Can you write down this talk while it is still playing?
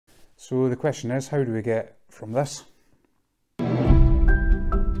So the question is, how do we get from this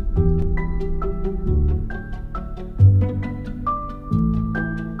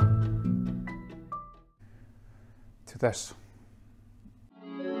to this?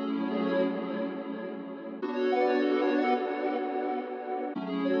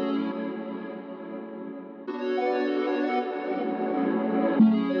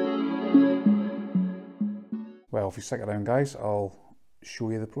 Well, if you stick around, guys, I'll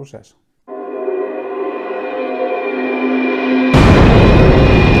show you the process.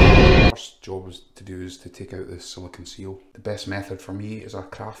 First job to do is to take out the silicone seal. The best method for me is a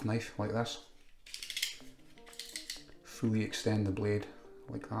craft knife like this. Fully extend the blade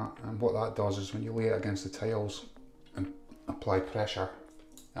like that, and what that does is when you lay it against the tiles and apply pressure,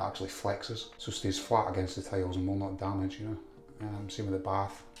 it actually flexes, so it stays flat against the tiles and will not damage, you know. Same with the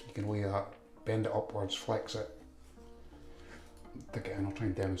bath, you can lay that, bend it upwards, flex it, dig it in. I'll try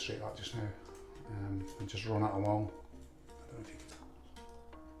and demonstrate that just now, and just run it along. I don't know if you can.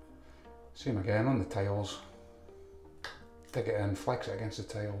 Same again on the tiles, dig it in, flex it against the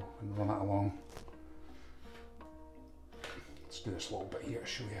tile and run it along. Let's do this little bit here to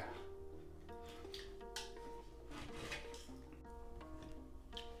show you.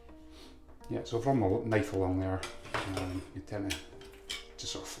 Yeah, so if I run the knife along there, you tend to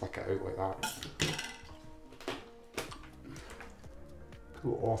just sort of flick it out like that.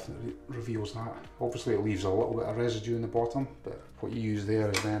 Pull it off and it reveals that. Obviously it leaves a little bit of residue in the bottom, but what you use there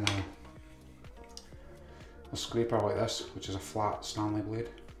is then a scraper like this, which is a flat Stanley blade.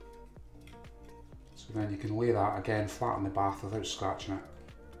 So then you can lay that again flat in the bath without scratching it.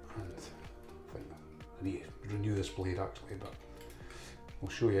 And I think I need to renew this blade actually, but I'll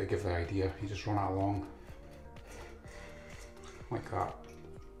show you to give the idea. You just run it along like that.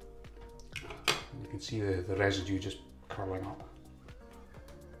 And you can see the residue just curling up.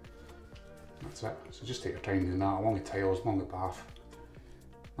 That's it. So just take your time doing that along the tiles, along the bath.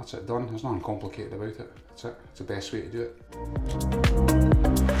 That's it, done. There's nothing complicated about it. That's it. It's the best way to do it.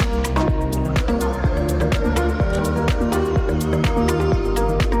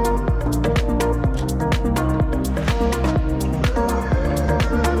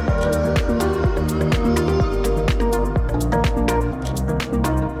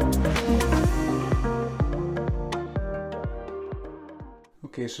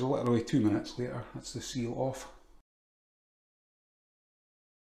 Okay, so literally 2 minutes later, that's the seal off.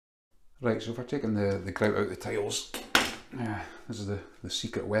 Right, so if we're taking the grout out of the tiles, this is the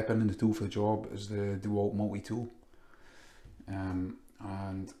secret weapon in the tool for the job, is the DeWalt multi-tool. And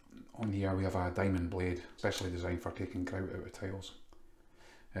on here we have a diamond blade, specially designed for taking grout out of tiles.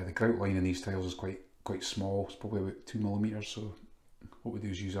 The grout line in these tiles is quite small, it's probably about 2mm, so what we do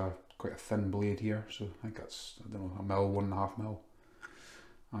is use quite a thin blade here, so I think that's, I don't know, a mil, 1.5 mil.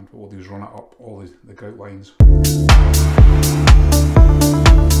 And what we'll do is run it up all the grout lines.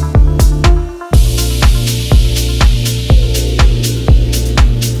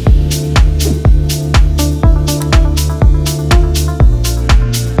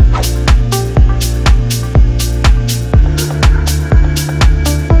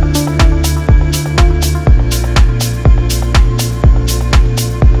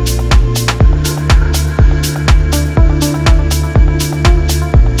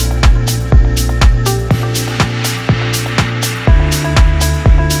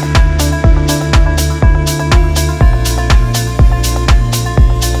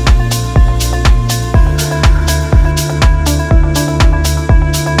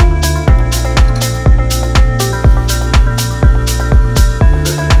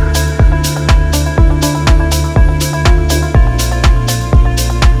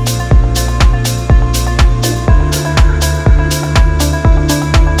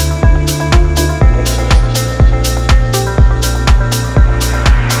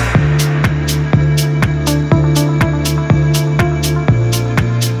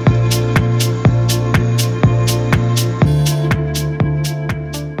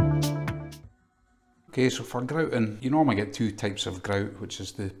 Okay, so for grouting, you normally get two types of grout, which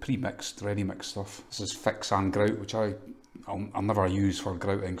is the pre-mixed, ready-mixed stuff. This is fix and grout, which I'll never use for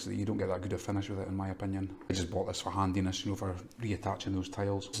grouting because you don't get that good a finish with it, in my opinion. I just bought this for handiness, you know, for reattaching those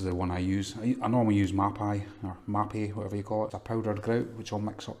tiles. This is the one I use. I normally use Mapai, or Mappe, whatever you call it. It's a powdered grout, which I'll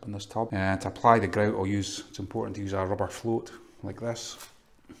mix up in this tub. To apply the grout, it's important to use a rubber float, like this.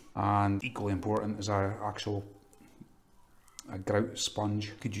 And equally important is our actual a grout sponge.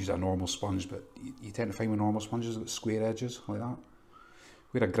 You could use a normal sponge, but you tend to find with normal sponges with square edges like that.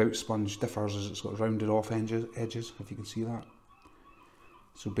 Where a grout sponge differs is it's got rounded off edges, if you can see that.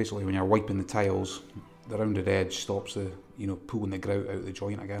 So basically when you're wiping the tiles, the rounded edge stops the, pulling the grout out of the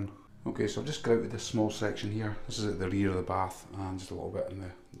joint again. Okay, so I've just grouted this small section here. This is at the rear of the bath and just a little bit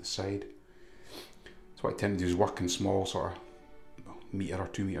on the side. So what I tend to do is work in small sort of metre or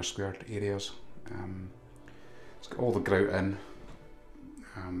 2 metre squared areas. It's got all the grout in.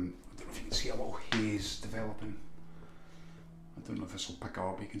 I don't know if you can see a little haze developing. I don't know if this will pick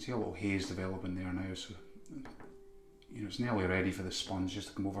up. You can see a little haze developing there now. So you know it's nearly ready for the sponge just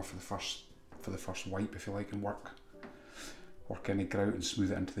to come over for the first wipe, if you like, and work any grout and smooth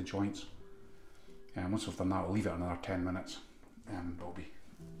it into the joints. Once we've done that, we'll leave it another 10 minutes. It'll be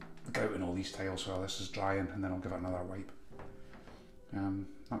grouting all these tiles while this is drying, and then I'll give it another wipe.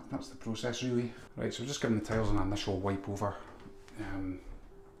 That's the process really. Right, so just giving the tiles an initial wipe over. You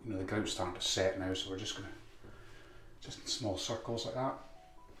know, the grout's starting to set now, so we're just in small circles like that,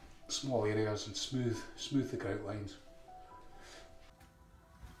 small areas, and smooth the grout lines.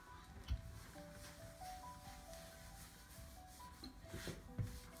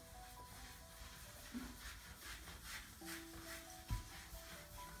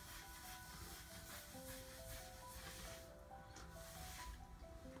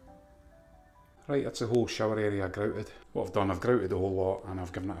 Right, that's the whole shower area grouted. What I've done, I've grouted the whole lot and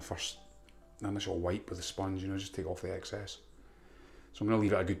I've given it an initial wipe with the sponge, you know, just take off the excess. So I'm going to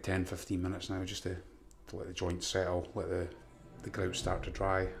leave it a good 10-15 minutes now just to let the joints settle, let the grout start to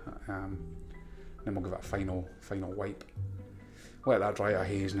dry. Then we'll give it a final wipe. Let that dry out of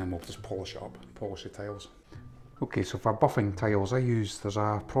haze and then we'll just polish it up, polish the tiles. Okay, so for buffing tiles there's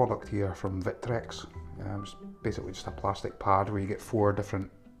a product here from Vitrex. It's basically just a plastic pad where you get 4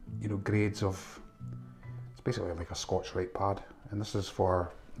 different grades of, it's basically like a Scotch-Rite pad, and this is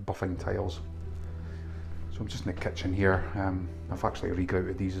for buffing tiles. So I'm just in the kitchen here. I've actually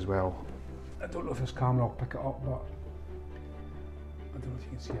re-grouted these as well. I don't know if this camera will pick it up, but I don't know if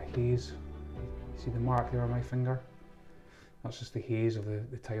you can see a haze. You see the mark there on my finger? That's just the haze of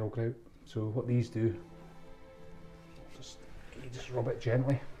the tile grout. So what these do, you just rub it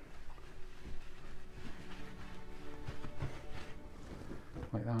gently.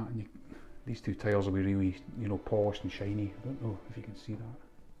 Like that, and these 2 tiles will be really, polished and shiny. I don't know if you can see that.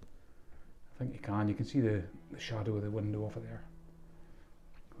 I think you can. You can see the shadow of the window off of there.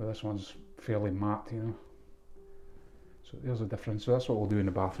 Well, this one's fairly matte, So there's the difference. So that's what we'll do in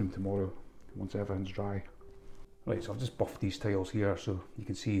the bathroom tomorrow, once everything's dry. Right, so I've just buffed these tiles here, so you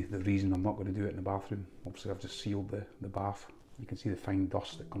can see the reason I'm not going to do it in the bathroom. Obviously I've just sealed the bath. You can see the fine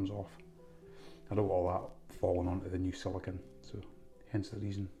dust that comes off. I don't want all that falling onto the new silicone, so hence the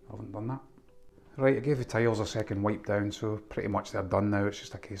reason I haven't done that. Right, I gave the tiles a second wipe down, so pretty much they're done now. It's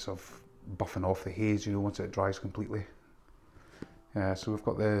just a case of buffing off the haze, once it dries completely. So we've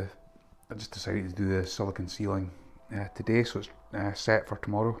got I just decided to do the silicone sealing today, so it's set for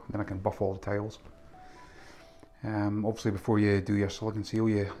tomorrow. Then I can buff all the tiles. Obviously before you do your silicone seal,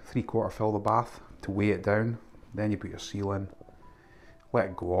 you 3/4 fill the bath to weigh it down. Then you put your seal in, let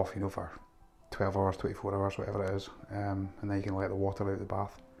it go off, for 12 hours, 24 hours, whatever it is, and then you can let the water out of the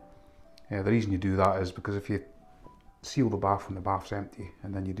bath. The reason you do that is because if you seal the bath when the bath's empty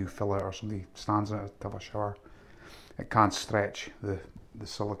and then you do fill it, or somebody stands in it to have a shower, it can't stretch the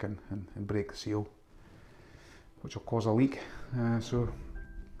silicone and break the seal, which will cause a leak. So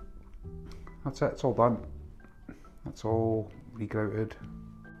that's it, it's all done. That's all re-grouted.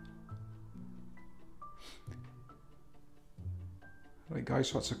 Right guys,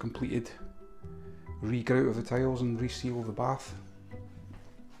 so that's a completed re-grout of the tiles and reseal of the bath.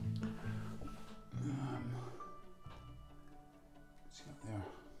 See that there?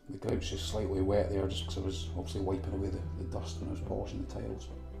 The grout's just slightly wet there just because I was obviously wiping away the dust when I was polishing the tiles.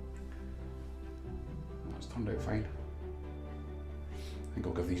 That's turned out fine. I think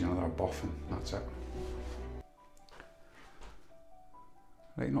I'll give these another buff and that's it.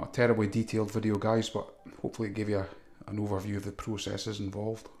 Right, not a terribly detailed video guys, but hopefully it gave you an overview of the processes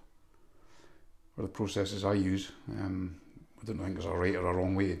involved, or the processes I use. I don't think there's a right or a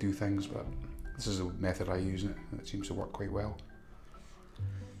wrong way to do things, but this is the method I use and it seems to work quite well.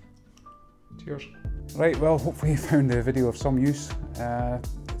 Cheers. Right, well hopefully you found the video of some use.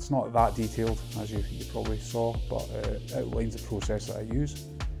 It's not that detailed as you probably saw, but it outlines the process that I use.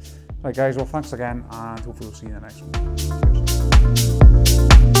 Right guys, well thanks again and hopefully we'll see you in the next one.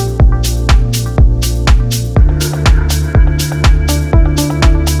 Cheers.